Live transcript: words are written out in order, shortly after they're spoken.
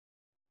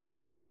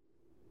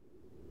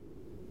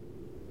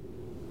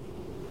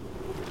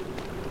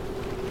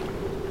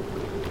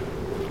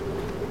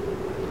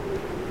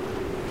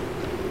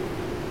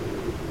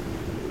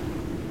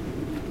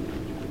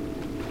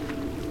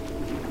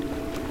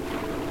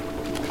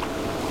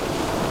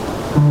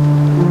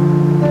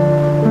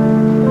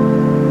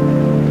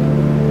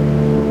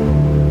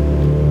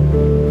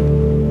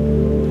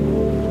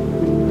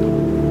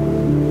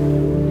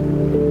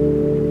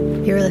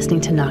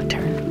to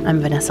Nocturne. I'm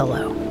Vanessa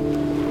Lowe.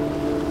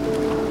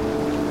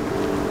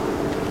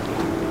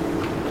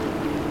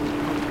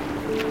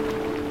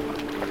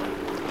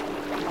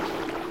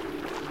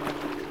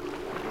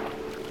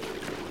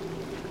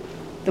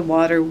 The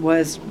water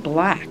was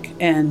black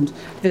and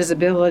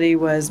visibility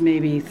was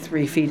maybe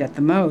 3 feet at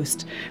the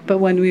most. But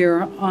when we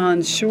were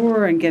on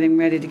shore and getting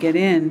ready to get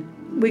in,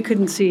 we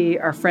couldn't see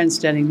our friend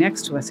standing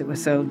next to us. It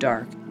was so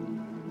dark.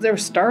 There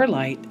was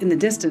starlight in the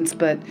distance,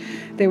 but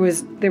there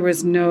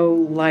was no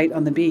light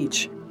on the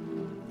beach.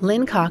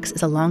 Lynn Cox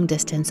is a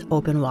long-distance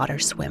open water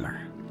swimmer.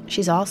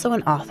 She's also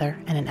an author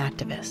and an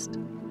activist.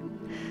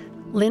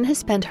 Lynn has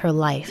spent her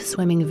life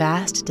swimming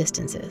vast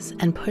distances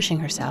and pushing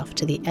herself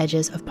to the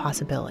edges of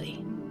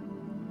possibility.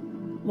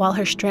 While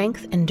her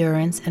strength,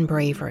 endurance, and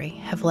bravery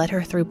have led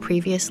her through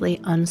previously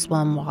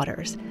unswum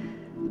waters,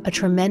 a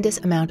tremendous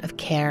amount of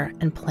care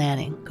and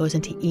planning goes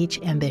into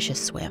each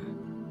ambitious swim.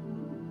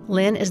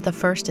 Lynn is the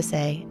first to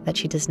say that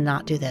she does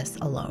not do this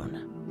alone.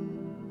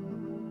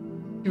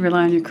 You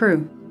rely on your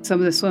crew. Some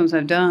of the swims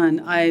I've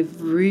done,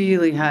 I've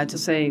really had to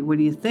say, what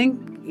do you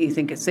think? You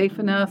think it's safe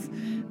enough?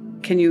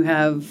 Can you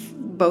have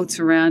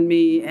boats around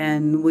me,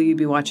 and will you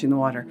be watching the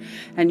water?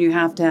 And you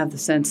have to have the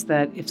sense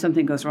that if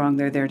something goes wrong,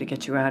 they're there to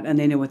get you out and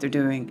they know what they're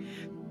doing.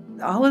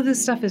 All of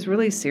this stuff is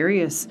really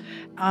serious.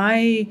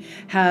 I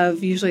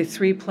have usually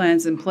 3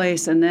 plans in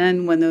place, and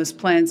then when those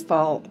plans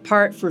fall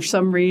apart for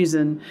some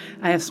reason,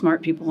 I have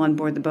smart people on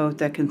board the boat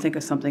that can think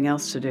of something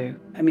else to do.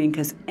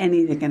 Because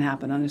anything can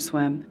happen on a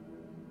swim.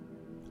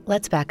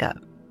 Let's back up.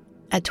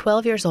 At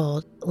 12 years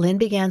old, Lynn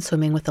began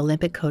swimming with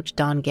Olympic coach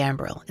Don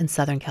Gambrill in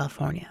Southern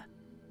California.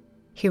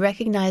 He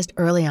recognized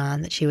early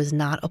on that she was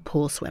not a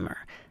pool swimmer.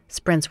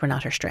 Sprints were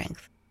not her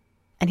strength.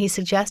 And he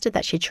suggested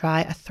that she try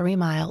a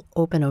 3-mile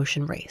open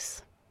ocean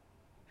race.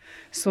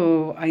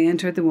 So I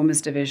entered the women's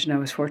division. I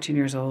was 14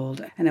 years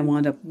old, and I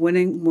wound up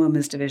winning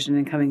women's division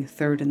and coming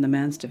third in the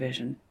men's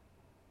division.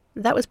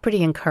 That was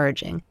pretty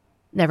encouraging,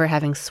 never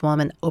having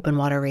swum an open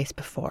water race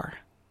before.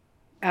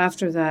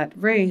 After that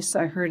race,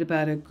 I heard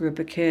about a group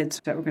of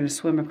kids that were going to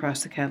swim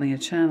across the Catalina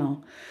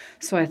Channel.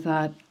 So I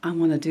thought, I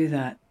want to do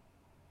that.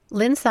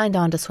 Lynn signed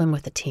on to swim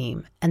with the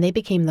team, and they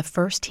became the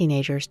first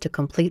teenagers to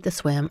complete the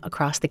swim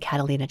across the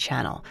Catalina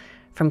Channel,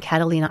 from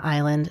Catalina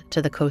Island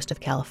to the coast of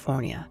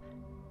California.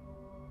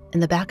 In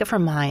the back of her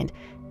mind,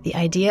 the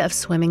idea of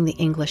swimming the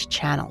English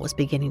Channel was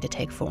beginning to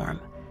take form.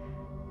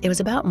 It was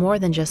about more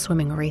than just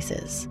swimming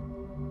races.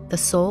 The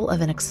soul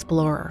of an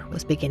explorer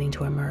was beginning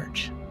to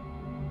emerge.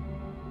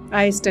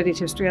 I studied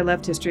history. I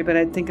loved history, but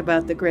I'd think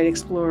about the great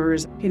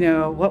explorers.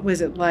 What was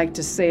it like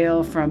to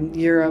sail from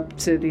Europe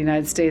to the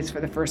United States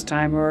for the first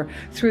time, or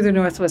through the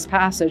Northwest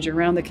Passage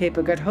around the Cape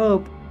of Good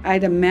Hope?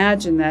 I'd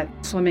imagine that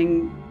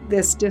swimming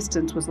this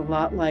distance was a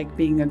lot like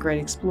being a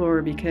great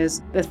explorer,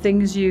 because the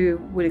things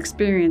you would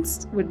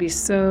experience would be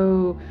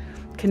so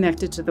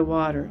connected to the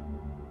water.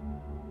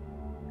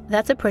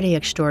 That's a pretty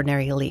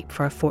extraordinary leap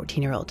for a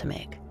 14-year-old to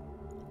make.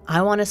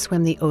 I want to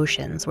swim the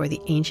oceans where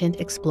the ancient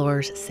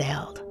explorers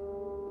sailed.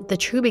 The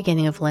true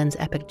beginning of Lynn's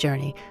epic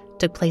journey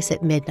took place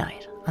at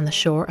midnight on the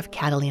shore of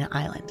Catalina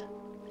Island.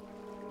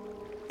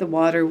 The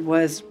water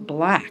was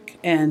black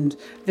and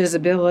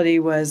visibility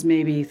was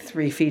maybe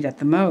 3 feet at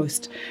the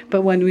most.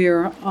 But when we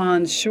were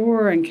on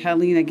shore in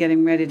Catalina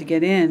getting ready to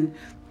get in,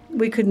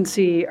 we couldn't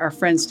see our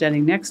friend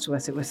standing next to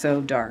us. It was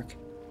so dark.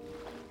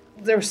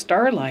 There was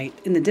starlight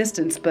in the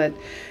distance, but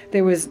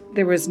there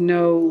was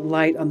no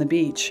light on the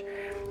beach.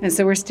 And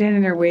so we're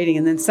standing there waiting,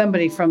 and then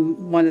somebody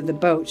from one of the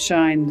boats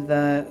shined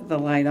the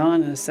light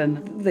on us,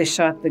 and they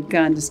shot the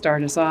gun to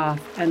start us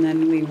off, and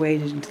then we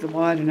waded into the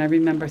water. And I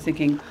remember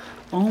thinking,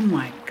 oh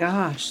my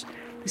gosh,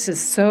 this is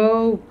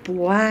so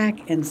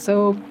black and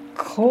so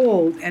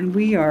cold, and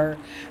we are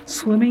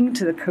swimming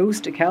to the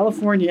coast of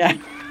California.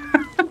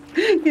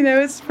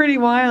 It's pretty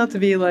wild to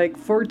be like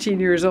 14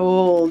 years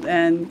old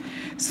and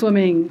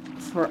swimming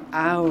for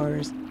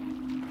hours.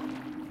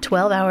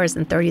 12 hours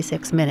and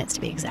 36 minutes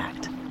to be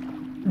exact.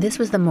 This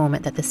was the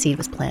moment that the seed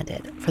was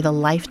planted for the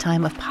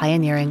lifetime of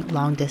pioneering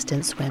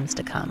long-distance swims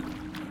to come.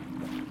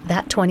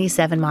 That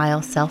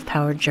 27-mile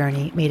self-powered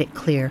journey made it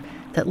clear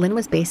that Lynn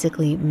was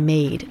basically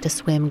made to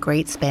swim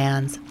great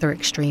spans through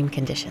extreme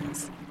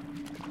conditions.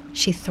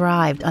 She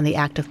thrived on the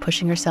act of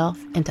pushing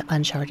herself into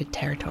uncharted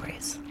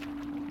territories.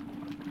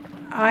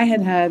 I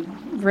had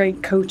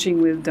great coaching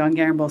with Don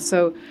Gambrill,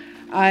 so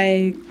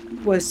I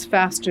was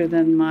faster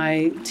than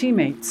my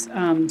teammates.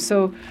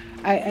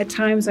 At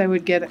times I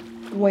would get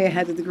way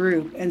ahead of the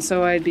group, and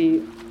so I'd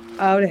be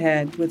out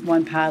ahead with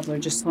one paddler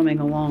just swimming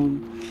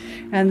alone.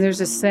 And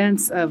there's a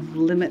sense of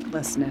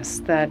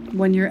limitlessness that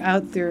when you're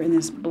out there in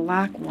this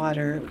black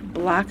water,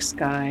 black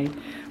sky,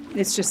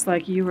 it's just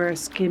like you are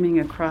skimming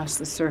across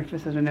the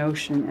surface of an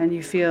ocean, and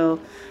you feel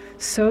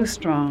so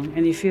strong,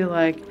 and you feel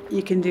like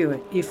you can do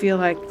it. You feel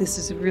like this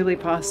is really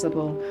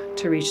possible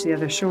to reach the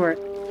other shore.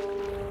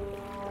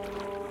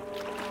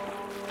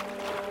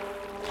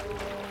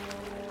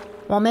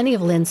 While many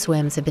of Lynn's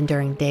swims have been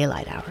during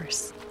daylight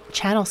hours,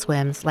 channel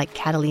swims like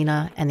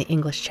Catalina and the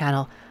English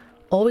Channel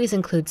always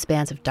include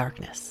spans of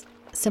darkness,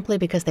 simply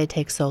because they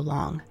take so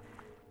long.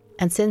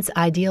 And since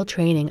ideal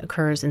training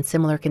occurs in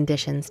similar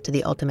conditions to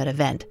the ultimate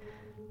event,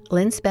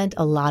 Lynn spent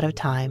a lot of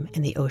time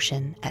in the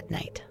ocean at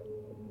night.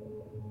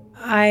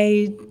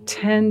 I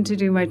tend to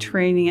do my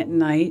training at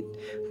night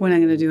when I'm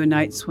going to do a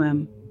night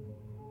swim.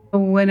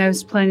 When I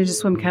was planning to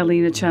swim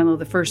Catalina Channel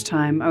the first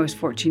time, I was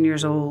 14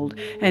 years old,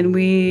 and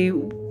we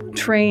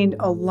trained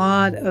a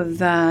lot of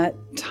that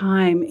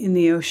time in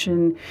the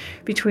ocean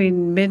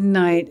between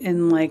midnight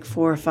and like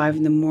 4 or 5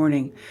 in the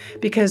morning.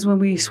 Because when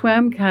we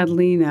swam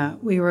Catalina,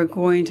 we were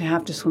going to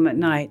have to swim at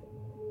night.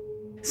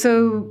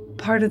 So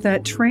part of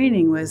that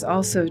training was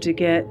also to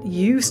get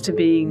used to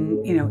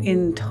being,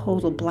 in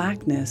total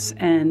blackness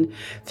and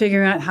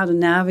figuring out how to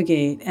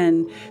navigate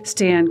and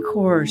stay on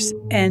course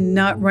and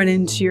not run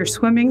into your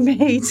swimming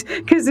mates,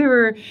 because there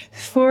were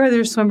 4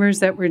 other swimmers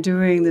that were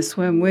doing the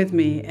swim with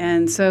me.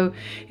 And so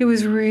it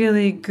was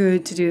really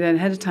good to do that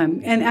ahead of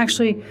time. And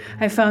actually,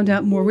 I found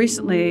out more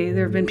recently,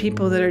 there have been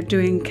people that are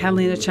doing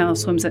Catalina Channel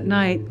swims at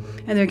night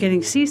and they're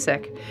getting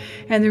seasick.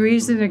 And the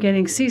reason they're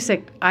getting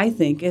seasick, I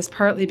think, is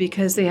partly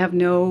because they have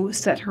no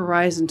set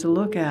horizon to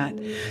look at.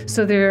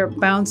 So they're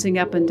bouncing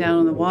up and down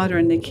on the water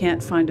and they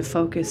can't find a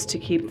focus to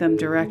keep them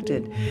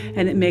directed.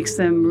 And it makes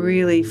them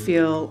really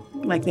feel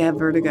like they have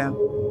vertigo.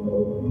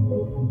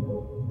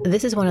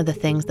 This is one of the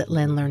things that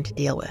Lynn learned to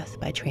deal with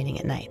by training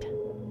at night.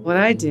 What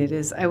I did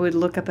is I would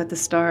look up at the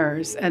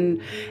stars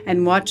and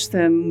watch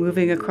them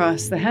moving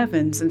across the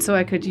heavens. And so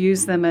I could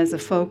use them as a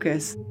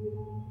focus.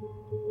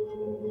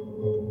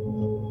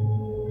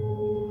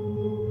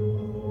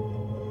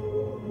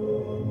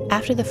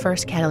 After the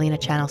first Catalina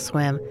Channel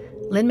swim,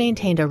 Lynn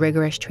maintained a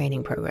rigorous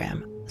training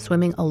program,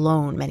 swimming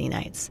alone many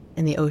nights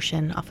in the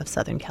ocean off of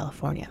Southern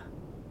California.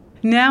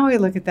 Now I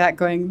look at that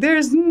going,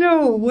 there's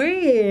no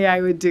way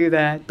I would do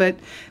that. But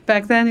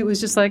back then it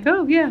was just like,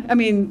 oh, yeah. I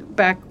mean,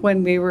 back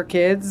when we were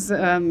kids,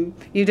 you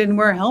didn't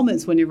wear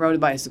helmets when you rode a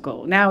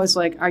bicycle. Now it's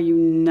like, are you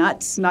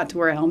nuts not to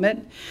wear a helmet?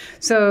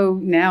 So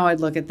now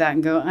I'd look at that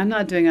and go, I'm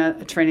not doing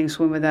a training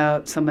swim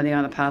without somebody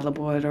on a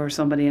paddleboard or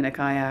somebody in a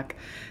kayak.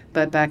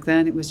 But back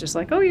then it was just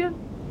like, oh, yeah.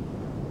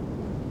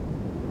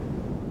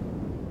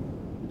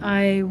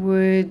 I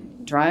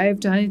would drive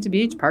to Huntington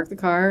Beach, park the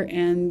car,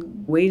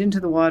 and wade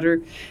into the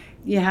water.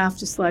 You have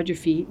to slide your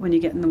feet when you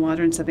get in the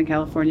water in Southern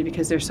California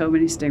because there's so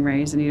many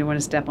stingrays and you don't want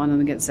to step on them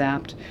and get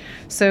zapped.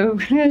 So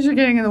as you're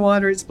getting in the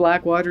water, it's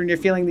black water and you're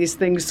feeling these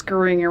things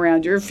scurrying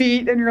around your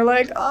feet and you're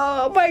like,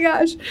 oh my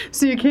gosh.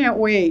 So you can't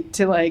wait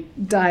to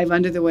dive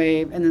under the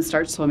wave and then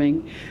start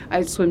swimming.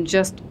 I'd swim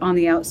just on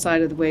the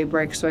outside of the wave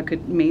break so I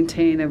could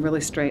maintain a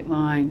really straight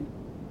line.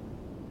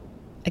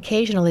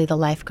 Occasionally, the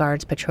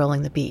lifeguards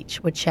patrolling the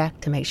beach would check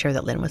to make sure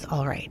that Lynn was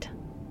all right.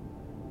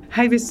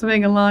 I'd be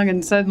swimming along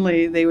and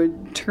suddenly they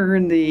would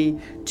turn the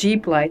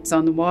Jeep lights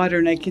on the water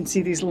and I could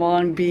see these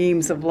long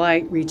beams of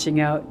light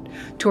reaching out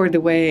toward the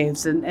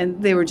waves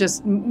and they were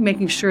just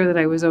making sure that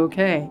I was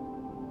okay.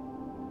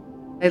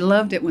 I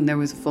loved it when there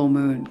was a full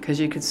moon because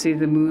you could see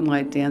the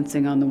moonlight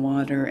dancing on the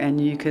water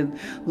and you could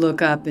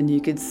look up and you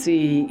could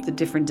see the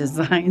different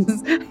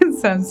designs.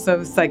 It sounds so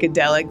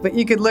psychedelic, but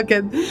you could look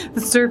at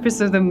the surface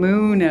of the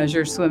moon as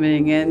you're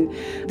swimming and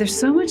there's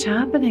so much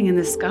happening in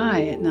the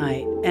sky at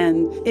night.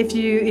 And if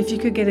you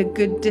could get a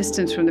good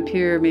distance from the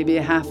pier, maybe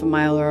a half a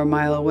mile or a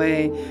mile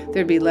away,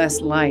 there'd be less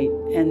light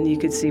and you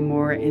could see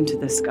more into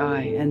the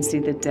sky and see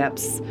the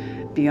depths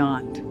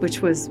beyond,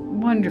 which was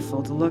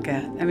wonderful to look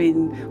at. I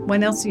mean,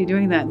 when else are you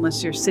doing that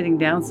unless you're sitting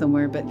down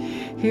somewhere? But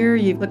here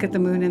you look at the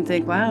moon and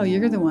think, wow,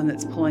 you're the one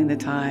that's pulling the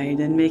tide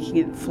and making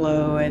it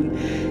flow.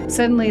 And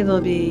suddenly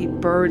there'll be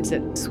birds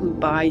that swoop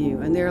by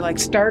you and they're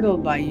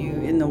startled by you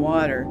in the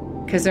water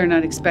because they're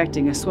not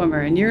expecting a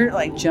swimmer. And you're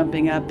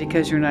jumping up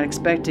because you're not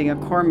expecting a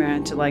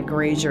cormorant to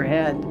graze your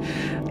head.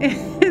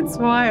 It's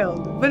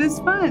wild, but it's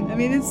fun. I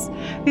mean, it's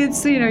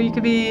you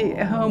could be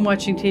home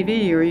watching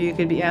TV or you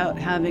could be out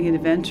having an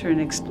adventure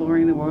and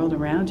exploring the world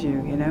around you,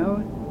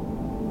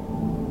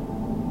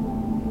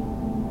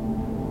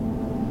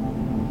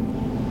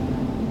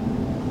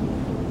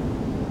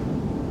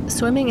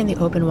 Swimming in the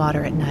open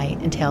water at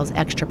night entails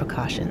extra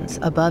precautions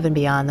above and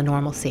beyond the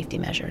normal safety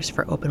measures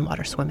for open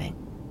water swimming.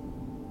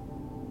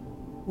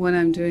 When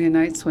I'm doing a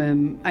night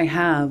swim, I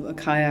have a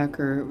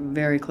kayaker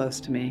very close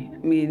to me.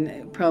 I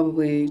mean,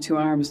 probably 2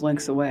 arms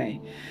lengths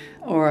away,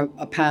 or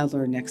a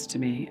paddler next to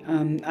me.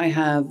 I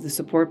have the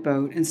support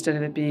boat, instead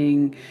of it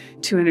being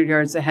 200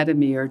 yards ahead of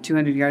me or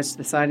 200 yards to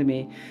the side of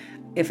me.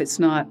 If it's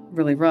not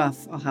really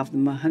rough, I'll have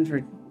them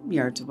 100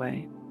 yards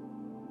away.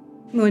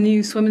 When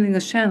you swim in the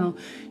English Channel,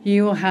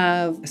 you will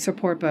have a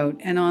support boat,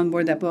 and on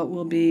board that boat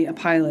will be a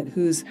pilot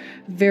who's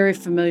very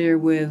familiar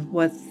with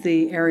what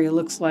the area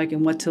looks like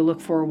and what to look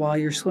for while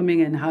you're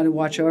swimming and how to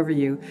watch over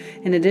you.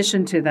 In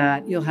addition to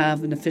that, you'll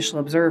have an official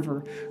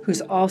observer who's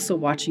also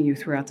watching you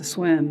throughout the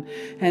swim.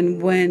 And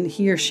when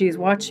he or she is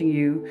watching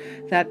you,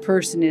 that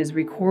person is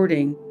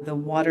recording the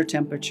water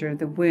temperature,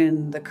 the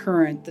wind, the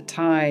current, the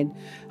tide,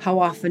 how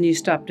often you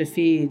stop to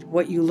feed,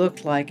 what you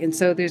looked like. And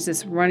so there's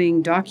this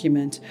running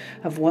document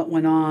of what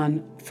went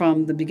on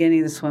from the beginning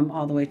of the swim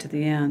all the way to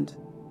the end.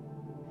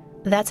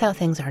 That's how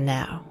things are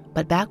now.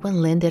 But back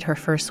when Lynn did her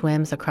first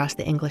swims across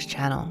the English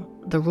Channel,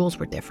 the rules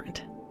were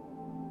different.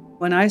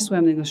 When I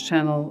swam the English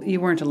Channel,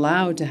 you weren't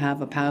allowed to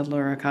have a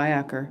paddler or a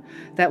kayaker.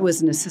 That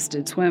was an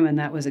assisted swim, and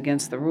that was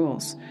against the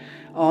rules.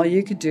 All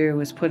you could do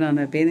was put on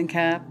a bathing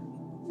cap,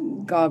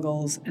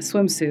 goggles, a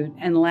swimsuit,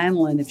 and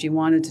lanolin if you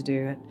wanted to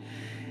do it,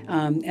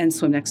 and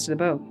swim next to the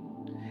boat.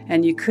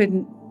 And you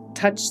couldn't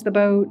touch the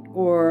boat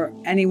or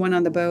anyone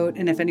on the boat,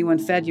 and if anyone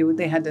fed you,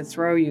 they had to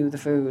throw you the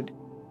food.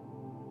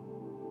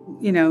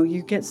 You know,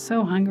 you get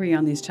so hungry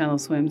on these channel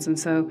swims, and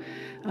so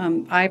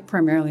I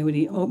primarily would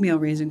eat oatmeal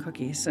raisin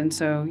cookies, and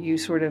so you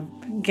sort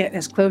of get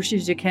as close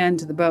as you can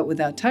to the boat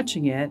without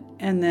touching it,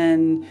 and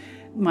then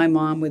my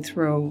mom would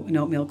throw an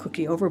oatmeal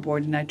cookie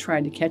overboard, and I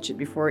tried to catch it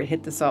before it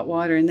hit the salt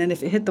water, and then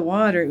if it hit the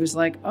water, it was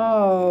like,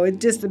 oh, it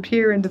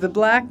disappeared into the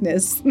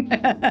blackness.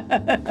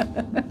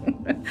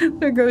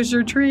 There goes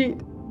your treat.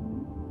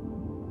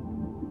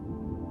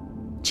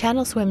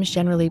 Channel swims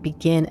generally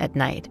begin at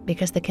night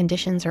because the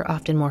conditions are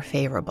often more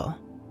favorable.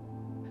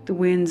 The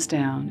wind's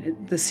down.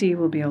 The sea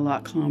will be a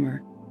lot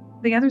calmer.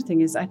 The other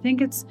thing is, I think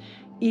it's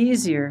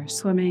easier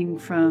swimming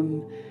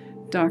from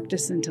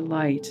darkness into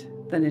light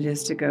than it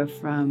is to go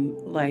from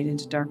light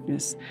into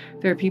darkness.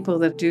 There are people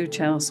that do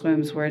channel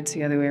swims where it's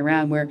the other way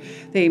around, where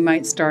they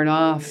might start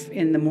off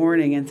in the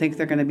morning and think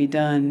they're going to be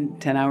done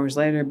 10 hours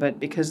later, but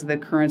because of the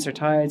currents or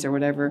tides or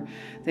whatever,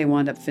 they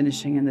wind up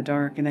finishing in the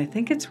dark. And I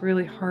think it's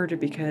really harder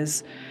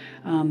because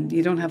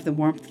you don't have the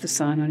warmth of the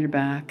sun on your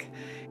back.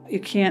 You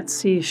can't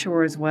see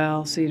shore as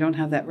well, so you don't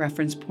have that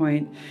reference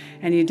point,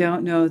 and you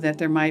don't know that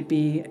there might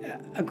be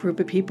a group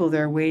of people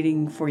there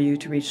waiting for you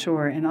to reach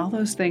shore, and all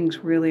those things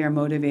really are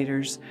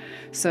motivators.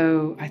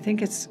 So I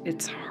think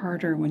it's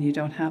harder when you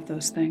don't have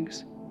those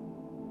things.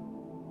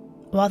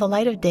 While the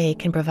light of day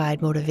can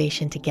provide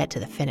motivation to get to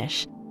the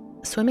finish,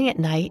 swimming at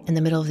night in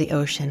the middle of the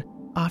ocean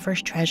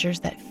offers treasures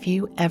that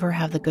few ever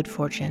have the good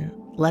fortune,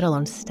 let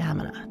alone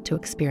stamina, to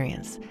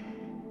experience.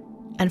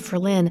 And for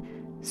Lynn,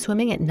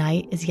 swimming at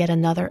night is yet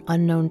another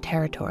unknown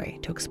territory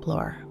to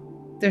explore.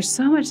 There's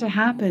so much that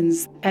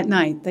happens at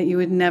night that you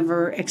would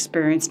never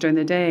experience during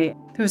the day.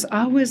 There's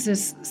always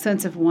this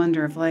sense of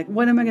wonder of like,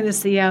 what am I going to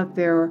see out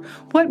there? Or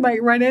what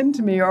might run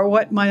into me? Or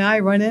what might I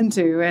run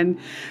into? And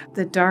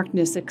the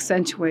darkness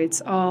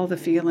accentuates all the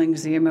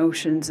feelings, the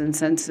emotions and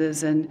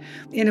senses. And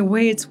in a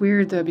way, it's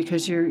weird, though,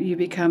 because you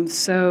become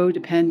so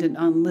dependent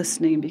on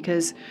listening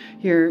because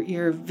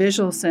your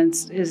visual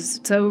sense is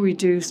so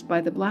reduced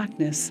by the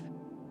blackness.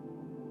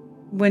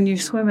 When you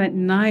swim at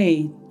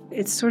night,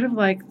 it's sort of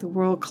like the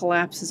world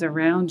collapses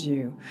around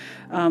you.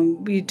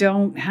 You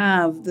don't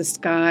have the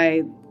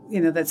sky,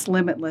 that's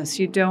limitless.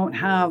 You don't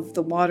have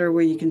the water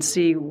where you can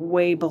see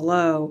way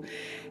below.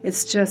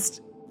 It's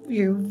just,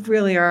 you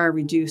really are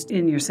reduced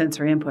in your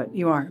sensory input.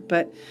 You are.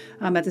 But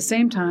at the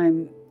same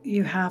time,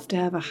 you have to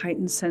have a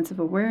heightened sense of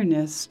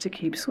awareness to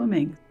keep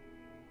swimming.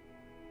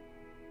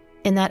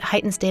 In that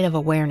heightened state of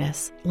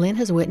awareness, Lynn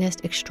has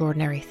witnessed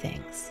extraordinary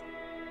things.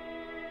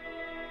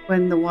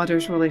 When the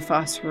water's really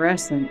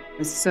phosphorescent,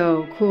 it's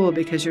so cool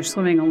because you're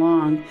swimming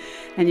along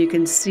and you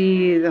can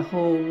see the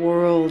whole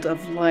world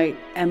of light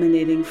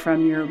emanating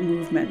from your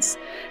movements.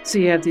 So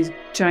you have these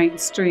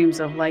giant streams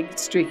of light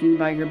streaking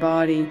by your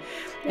body,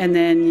 and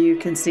then you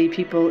can see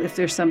people. If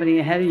there's somebody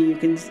ahead of you,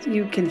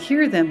 you can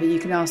hear them, but you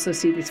can also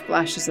see these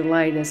flashes of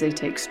light as they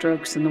take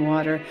strokes in the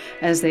water,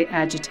 as they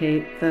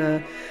agitate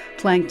the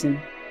plankton.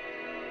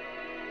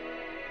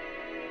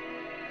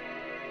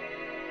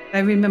 I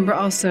remember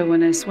also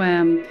when I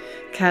swam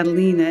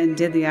Catalina and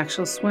did the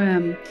actual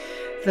swim,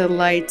 the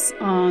lights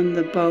on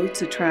the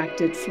boats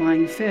attracted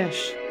flying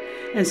fish.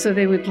 And so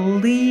they would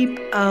leap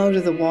out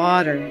of the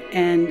water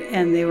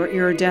and they were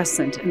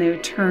iridescent, and they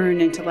would turn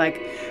into like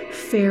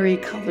fairy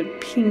colored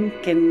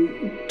pink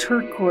and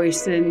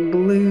turquoise and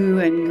blue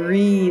and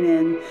green.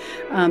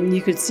 And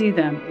you could see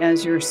them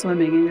as you're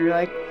swimming and you're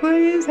like, what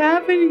is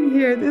happening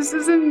here? This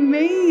is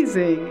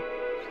amazing.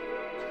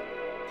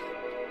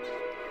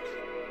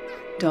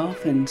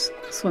 Dolphins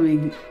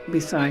swimming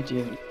beside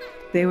you.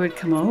 They would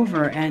come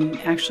over and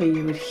actually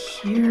you would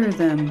hear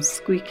them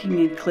squeaking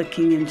and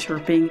clicking and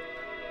chirping.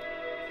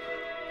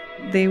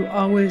 They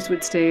always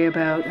would stay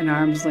about an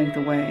arm's length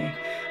away,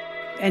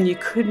 and you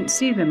couldn't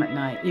see them at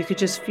night. You could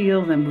just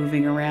feel them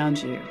moving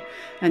around you,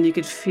 and you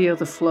could feel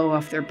the flow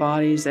off their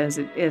bodies as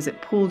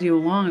it pulled you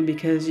along,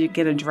 because you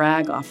get a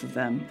drag off of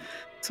them.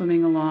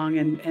 Swimming along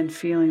and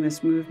feeling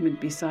this movement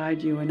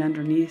beside you and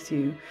underneath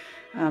you.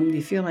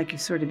 You feel like you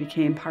sort of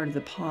became part of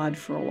the pod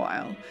for a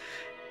while.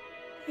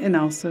 And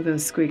also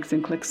those squeaks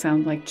and clicks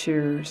sound like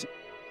cheers.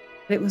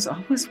 It was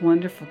always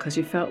wonderful because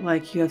you felt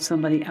like you have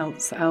somebody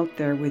else out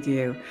there with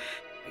you.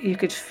 You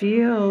could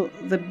feel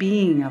the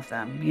being of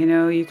them,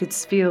 you could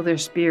feel their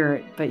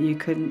spirit, but you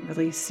couldn't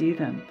really see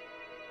them.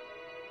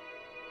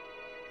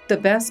 The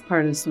best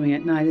part of swimming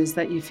at night is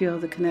that you feel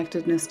the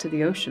connectedness to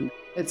the ocean.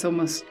 It's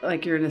almost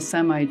like you're in a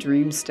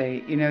semi-dream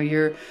state.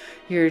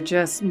 You're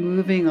just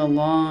moving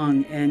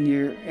along, and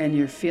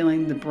you're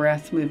feeling the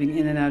breath moving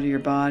in and out of your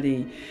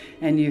body,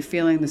 and you're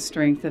feeling the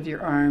strength of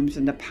your arms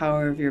and the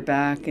power of your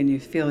back, and you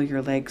feel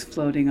your legs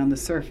floating on the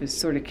surface,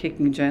 sort of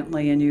kicking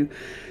gently, and you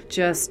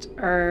just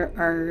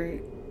are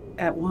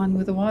at one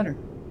with the water.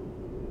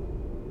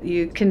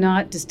 You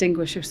cannot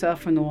distinguish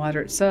yourself from the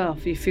water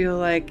itself. You feel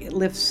like it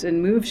lifts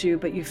and moves you,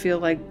 but you feel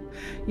like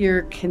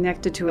you're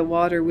connected to the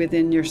water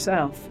within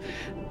yourself.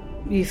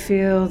 You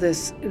feel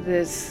this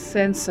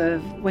sense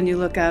of, when you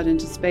look out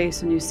into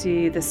space and you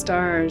see the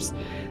stars,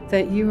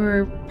 that you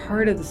are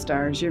part of the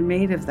stars. You're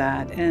made of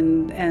that,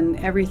 and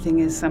everything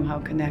is somehow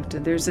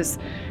connected. There's this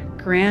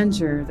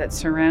grandeur that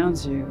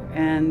surrounds you,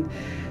 and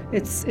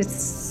it's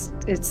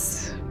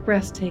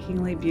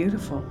breathtakingly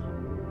beautiful.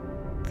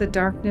 The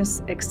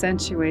darkness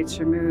accentuates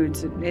your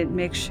moods. It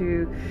makes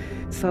you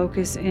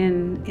focus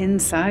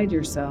inside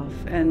yourself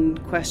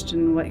and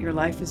question what your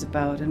life is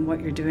about and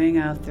what you're doing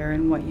out there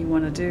and what you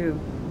want to do.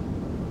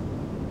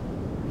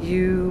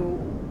 You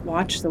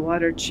watch the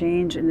water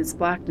change in its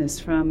blackness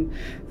from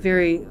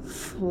very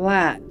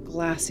flat,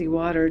 glassy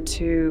water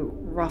to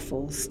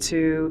ruffles,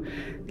 to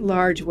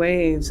large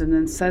waves, and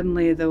then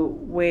suddenly the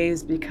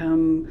waves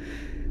become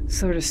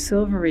sort of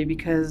silvery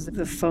because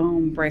the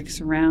foam breaks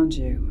around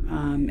you,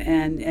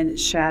 and it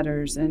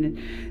shatters, and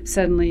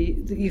suddenly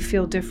you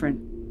feel different.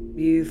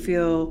 You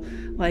feel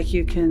like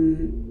you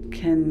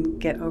can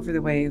get over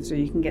the waves, or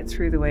you can get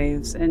through the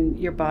waves, and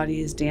your body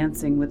is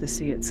dancing with the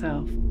sea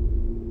itself.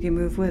 You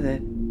move with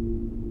it.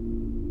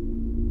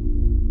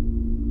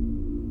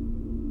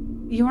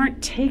 You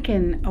aren't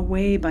taken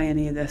away by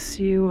any of this.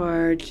 You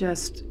are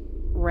just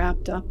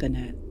wrapped up in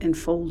it,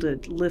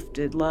 enfolded,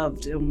 lifted,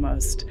 loved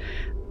almost.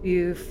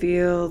 You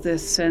feel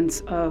this sense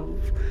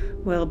of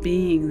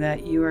well-being,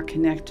 that you are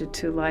connected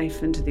to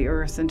life and to the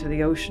earth and to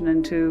the ocean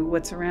and to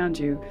what's around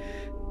you.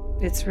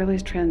 It's really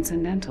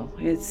transcendental.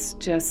 It's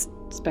just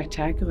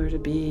spectacular to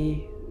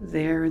be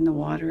there in the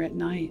water at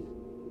night.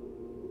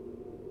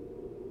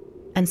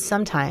 And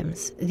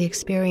sometimes the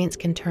experience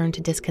can turn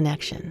to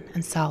disconnection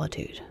and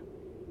solitude.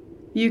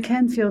 You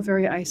can feel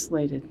very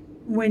isolated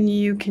when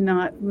you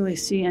cannot really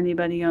see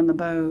anybody on the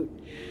boat,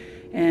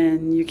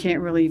 and you can't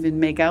really even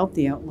make out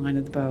the outline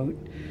of the boat.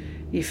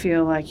 You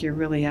feel like you're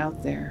really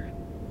out there.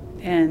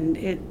 And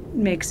it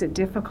makes it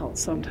difficult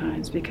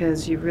sometimes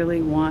because you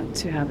really want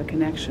to have a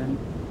connection.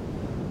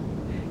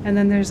 And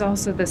then there's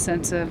also the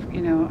sense of,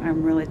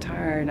 I'm really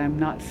tired, I'm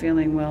not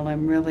feeling well,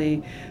 I'm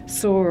really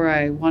sore,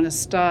 I want to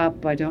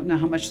stop, I don't know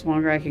how much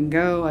longer I can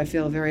go, I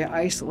feel very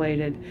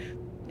isolated.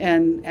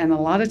 And a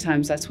lot of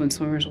times that's when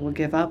swimmers will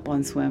give up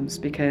on swims,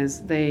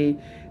 because they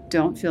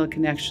don't feel a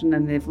connection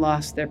and they've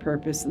lost their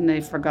purpose and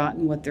they've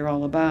forgotten what they're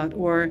all about,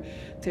 or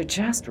they're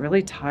just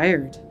really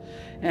tired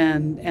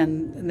and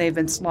they've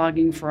been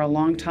slogging for a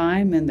long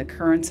time, and the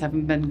currents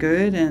haven't been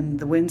good, and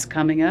the wind's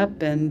coming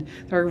up, and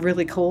they're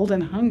really cold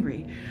and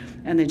hungry,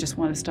 and they just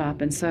want to stop.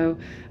 And so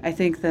I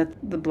think that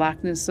the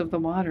blackness of the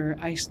water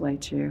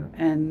isolates you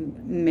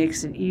and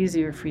makes it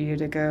easier for you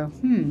to go,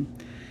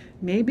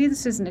 maybe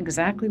this isn't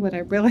exactly what I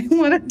really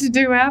wanted to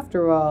do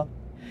after all.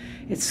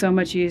 It's so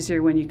much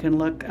easier when you can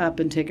look up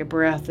and take a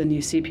breath, and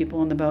you see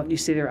people on the boat and you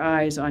see their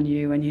eyes on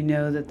you, and you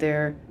know that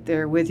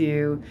they're with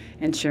you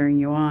and cheering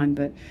you on.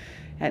 But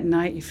at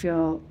night you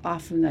feel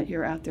often that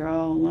you're out there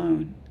all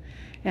alone.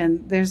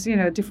 And there's,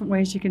 different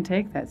ways you can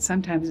take that.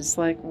 Sometimes it's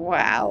like,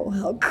 wow,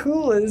 how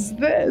cool is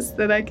this,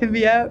 that I can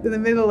be out in the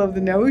middle of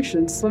the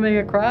ocean swimming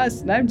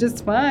across and I'm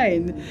just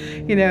fine.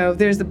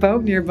 There's a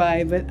boat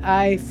nearby, but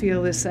I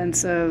feel this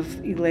sense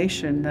of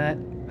elation that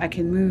I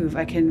can move,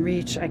 I can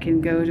reach, I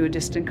can go to a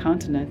distant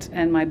continent,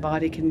 and my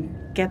body can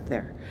get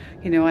there.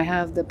 I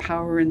have the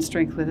power and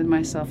strength within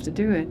myself to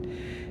do it.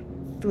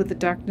 With the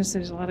darkness,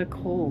 there's a lot of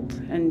cold,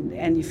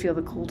 and you feel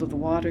the cold of the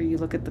water. You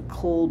look at the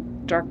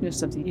cold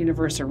darkness of the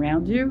universe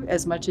around you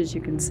as much as you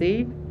can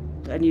see,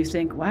 and you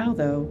think, wow,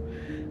 though,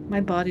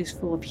 my body's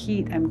full of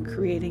heat. I'm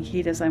creating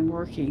heat as I'm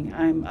working.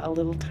 I'm a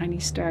little tiny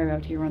star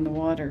out here on the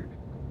water,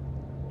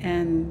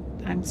 and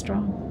I'm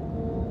strong.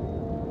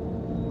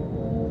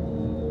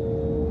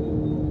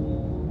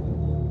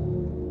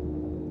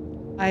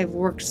 I've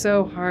worked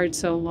so hard,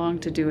 so long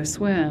to do a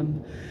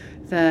swim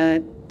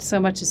that so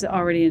much is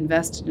already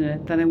invested in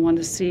it that I want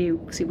to see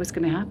what's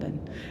going to happen.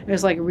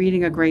 It's like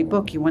reading a great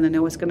book. You want to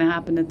know what's going to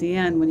happen at the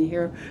end. When you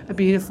hear a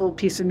beautiful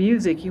piece of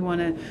music, you want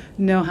to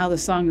know how the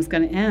song is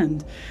going to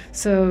end.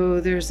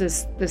 So there's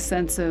this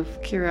sense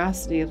of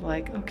curiosity of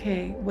like,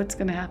 okay, what's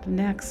going to happen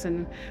next,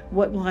 and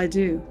what will I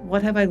do?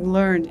 What have I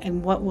learned,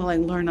 and what will I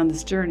learn on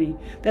this journey?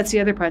 That's the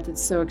other part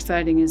that's so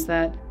exciting, is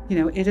that,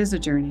 it is a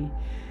journey.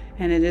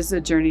 And it is a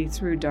journey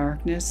through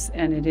darkness,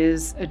 and it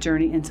is a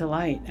journey into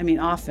light. I mean,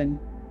 often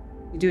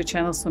you do a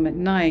channel swim at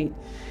night,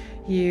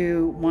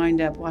 you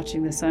wind up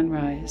watching the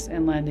sunrise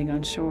and landing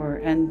on shore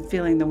and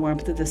feeling the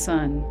warmth of the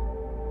sun.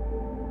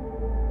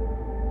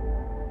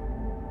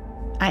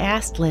 I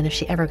asked Lynn if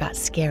she ever got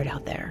scared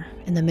out there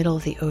in the middle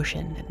of the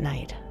ocean at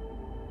night.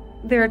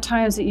 There are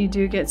times that you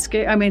do get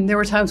scared. I mean, there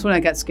were times when I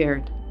got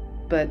scared,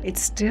 but it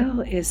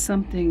still is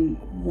something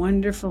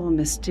wonderful and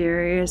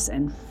mysterious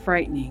and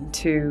frightening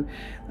to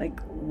like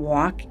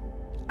walk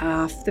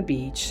off the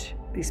beach,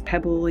 these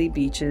pebbly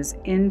beaches,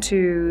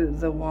 into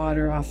the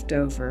water off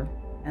Dover,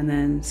 and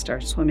then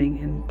start swimming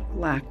in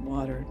black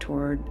water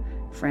toward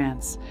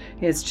France.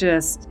 It's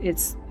just,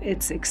 it's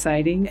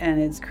exciting and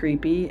it's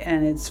creepy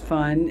and it's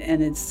fun,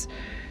 and it's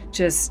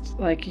just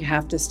like you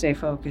have to stay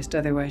focused,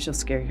 otherwise you'll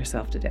scare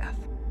yourself to death.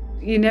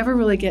 You never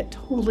really get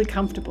totally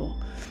comfortable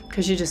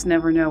because you just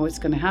never know what's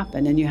going to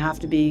happen, and you have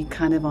to be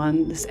kind of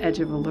on this edge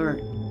of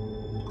alert.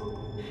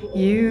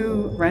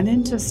 You run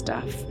into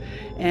stuff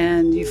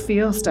and you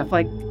feel stuff.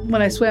 Like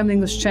when I swam the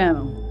English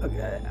Channel,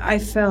 I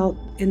felt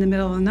in the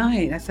middle of the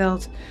night, I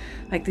felt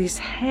like these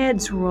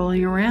heads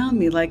rolling around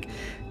me, like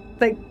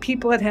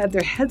people had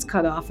their heads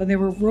cut off and they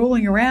were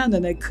rolling around,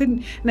 and I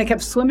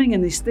kept swimming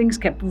and these things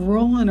kept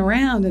rolling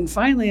around. And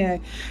finally I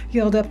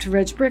yelled up to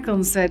Reg Brickell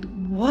and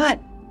said, "What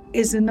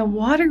is in the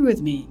water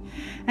with me?"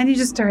 And he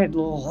just started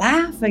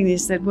laughing. He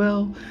said,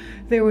 "Well,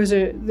 there was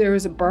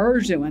a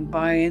barge that went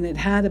by and it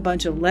had a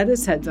bunch of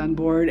lettuce heads on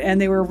board, and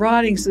they were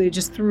rotting, so they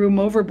just threw them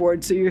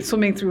overboard, so you're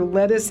swimming through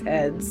lettuce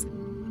heads."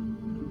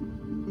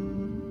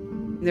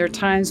 There are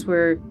times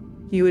where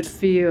you would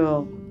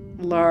feel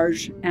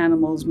large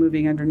animals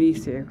moving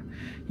underneath you,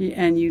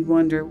 and you'd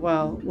wonder,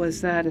 well, was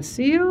that a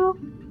seal?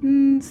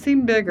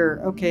 Seemed bigger.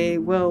 Okay,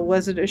 well,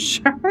 was it a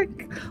shark?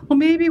 Well,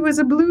 maybe it was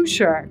a blue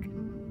shark.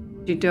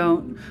 You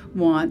don't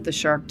want the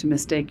shark to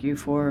mistake you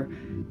for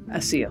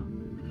a seal.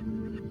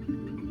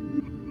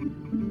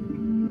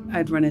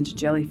 I'd run into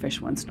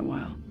jellyfish once in a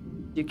while.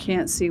 You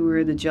can't see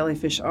where the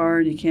jellyfish are,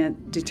 and you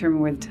can't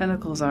determine where the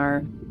tentacles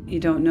are. You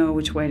don't know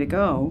which way to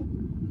go.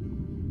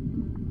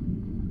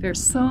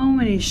 There's so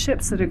many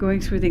ships that are going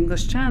through the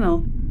English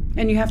Channel,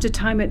 and you have to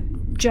time it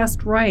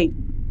just right.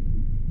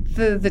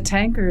 The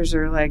tankers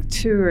are like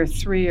 2 or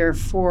 3 or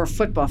 4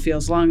 football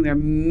fields long. They're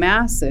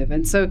massive.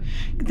 And so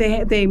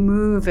they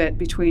move at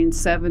between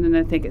 7 and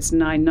I think it's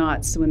 9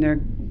 knots when they're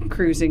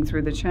cruising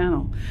through the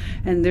channel.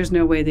 And there's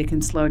no way they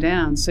can slow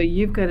down. So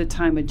you've got to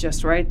time it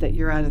just right that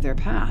you're out of their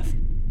path.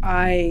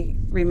 I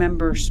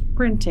remember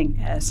sprinting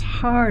as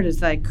hard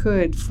as I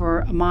could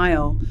for a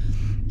mile.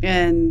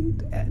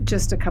 And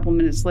just a couple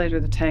minutes later,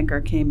 the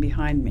tanker came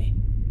behind me.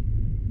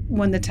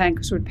 When the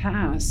tankers would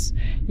pass,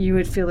 you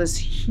would feel this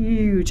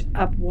huge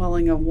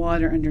upwelling of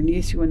water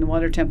underneath you when the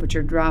water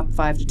temperature dropped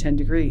 5 to 10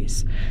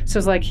 degrees. So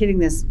it's like hitting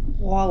this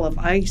wall of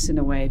ice in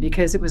a way,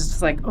 because it was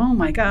just like, oh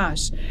my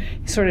gosh,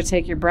 you sort of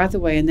take your breath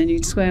away, and then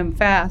you'd swim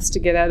fast to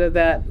get out of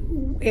that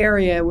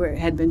area where it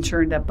had been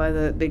churned up by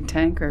the big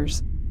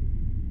tankers.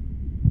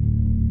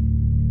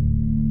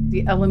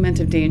 The element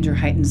of danger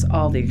heightens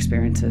all the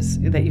experiences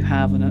that you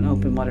have on an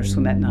open water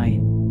swim at night.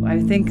 I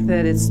think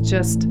that it's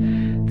just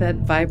that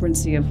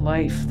vibrancy of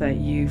life that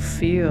you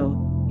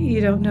feel. You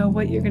don't know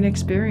what you're going to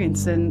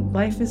experience, and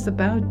life is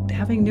about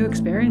having new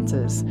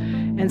experiences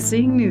and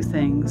seeing new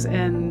things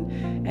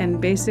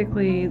and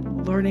basically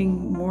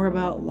learning more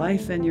about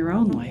life and your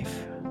own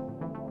life.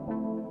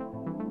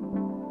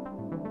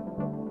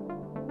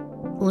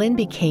 Lynn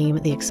became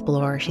the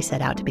explorer she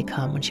set out to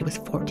become when she was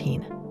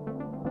 14.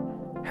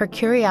 Her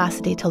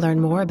curiosity to learn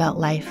more about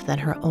life than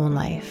her own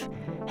life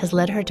has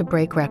led her to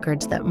break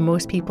records that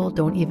most people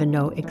don't even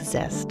know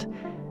exist.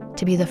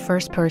 To be the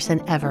first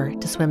person ever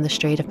to swim the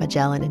Strait of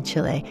Magellan in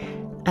Chile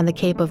and the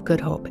Cape of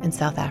Good Hope in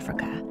South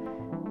Africa.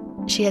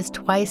 She has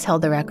twice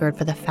held the record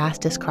for the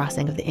fastest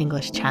crossing of the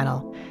English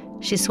Channel.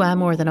 She swam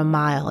more than a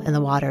mile in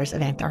the waters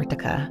of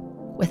Antarctica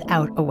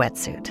without a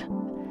wetsuit.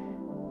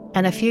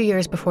 And a few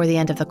years before the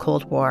end of the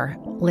Cold War,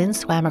 Lynn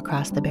swam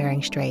across the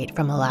Bering Strait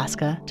from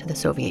Alaska to the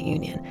Soviet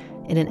Union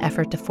in an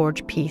effort to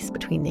forge peace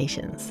between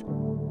nations.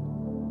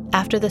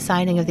 After the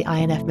signing of the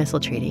INF Missile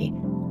Treaty,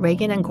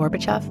 Reagan and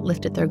Gorbachev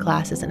lifted their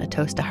glasses in a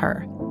toast to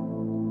her.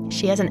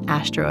 She has an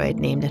asteroid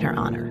named in her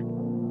honor.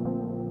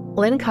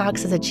 Lynn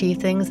Cox has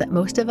achieved things that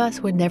most of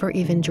us would never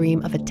even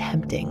dream of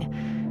attempting.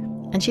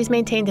 And she's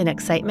maintained an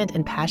excitement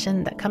and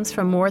passion that comes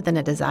from more than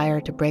a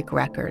desire to break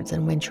records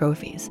and win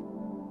trophies.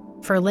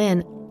 For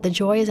Lynn, the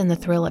joy is in the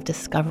thrill of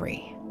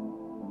discovery.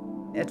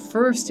 At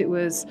first, it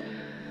was,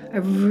 I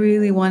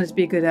really wanted to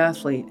be a good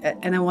athlete,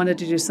 and I wanted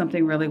to do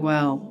something really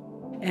well.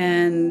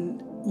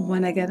 And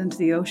when I got into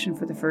the ocean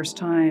for the first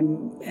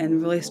time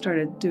and really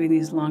started doing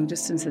these long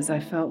distances, I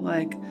felt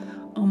like,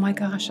 oh my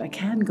gosh, I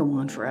can go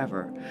on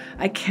forever.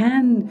 I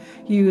can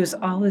use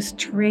all this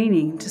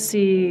training to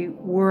see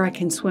where I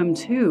can swim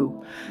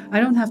to. I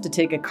don't have to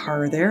take a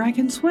car there, I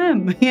can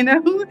swim, you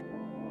know?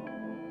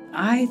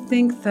 I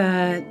think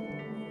that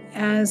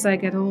as I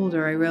get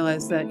older, I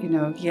realized that,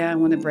 I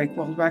want to break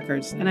world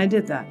records, and I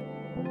did that.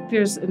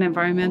 There's an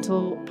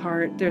environmental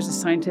part, there's a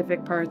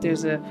scientific part,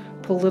 there's a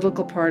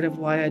political part of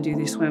why I do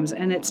these swims,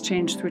 and it's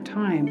changed through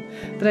time.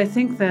 But I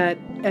think that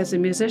as a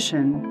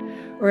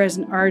musician or as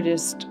an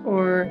artist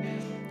or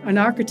an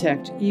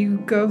architect, you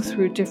go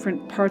through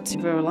different parts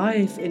of your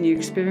life and you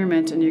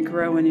experiment and you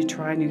grow and you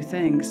try new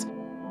things.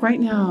 Right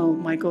now,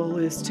 my goal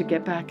is to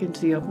get back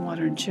into the open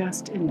water and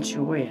just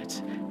enjoy it.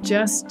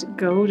 Just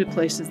go to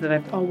places that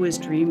I've always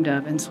dreamed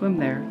of and swim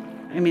there.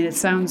 I mean, it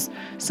sounds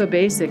so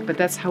basic, but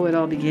that's how it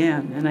all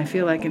began. And I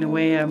feel like in a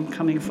way I'm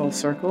coming full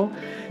circle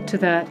to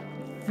that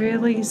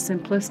really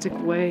simplistic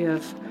way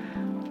of,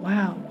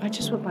 wow, I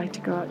just would like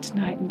to go out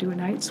tonight and do a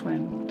night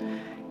swim.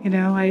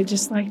 I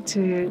just like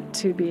to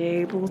be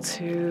able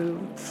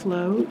to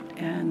float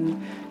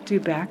and do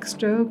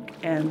backstroke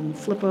and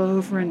flip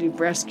over and do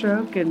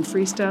breaststroke and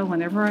freestyle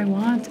whenever I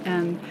want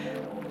and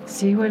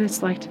see what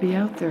it's like to be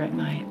out there at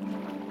night.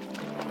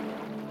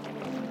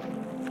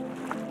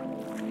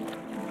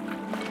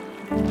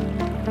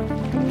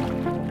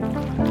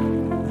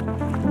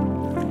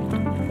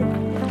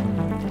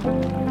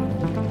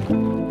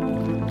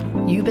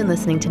 You've been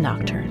listening to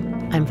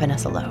Nocturne. I'm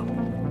Vanessa Lowe.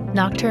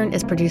 Nocturne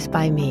is produced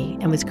by me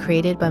and was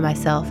created by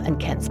myself and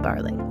Kent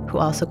Sparling, who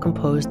also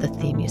composed the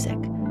theme music.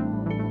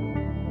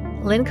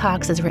 Lynn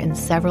Cox has written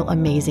several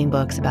amazing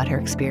books about her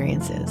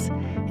experiences,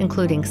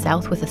 including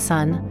South with the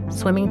Sun,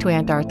 Swimming to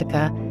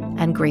Antarctica,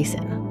 and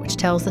Grayson, which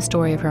tells the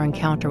story of her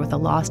encounter with a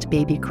lost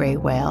baby gray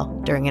whale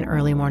during an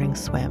early morning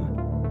swim.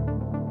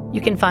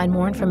 You can find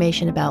more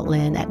information about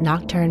Lynn at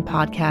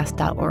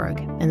nocturnepodcast.org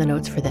in the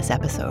notes for this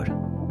episode.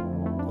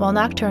 While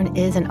Nocturne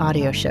is an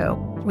audio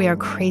show, we are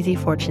crazy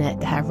fortunate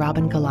to have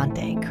Robin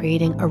Galante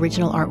creating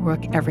original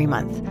artwork every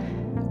month.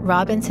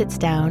 Robin sits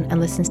down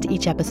and listens to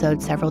each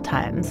episode several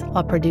times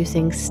while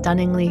producing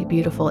stunningly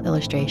beautiful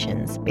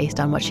illustrations based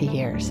on what she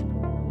hears.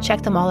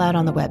 Check them all out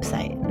on the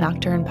website,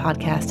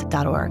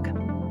 nocturnepodcast.org.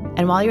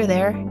 And while you're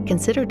there,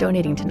 consider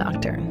donating to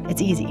Nocturne.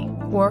 It's easy.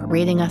 Or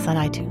rating us on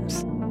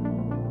iTunes.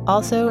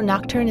 Also,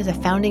 Nocturne is a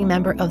founding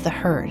member of The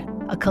Herd,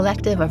 a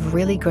collective of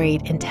really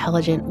great,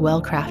 intelligent,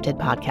 well-crafted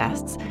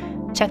podcasts.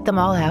 Check them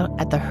all out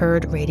at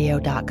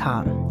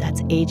theherdradio.com. That's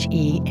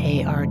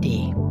HEARD.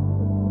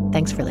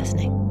 Thanks for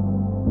listening.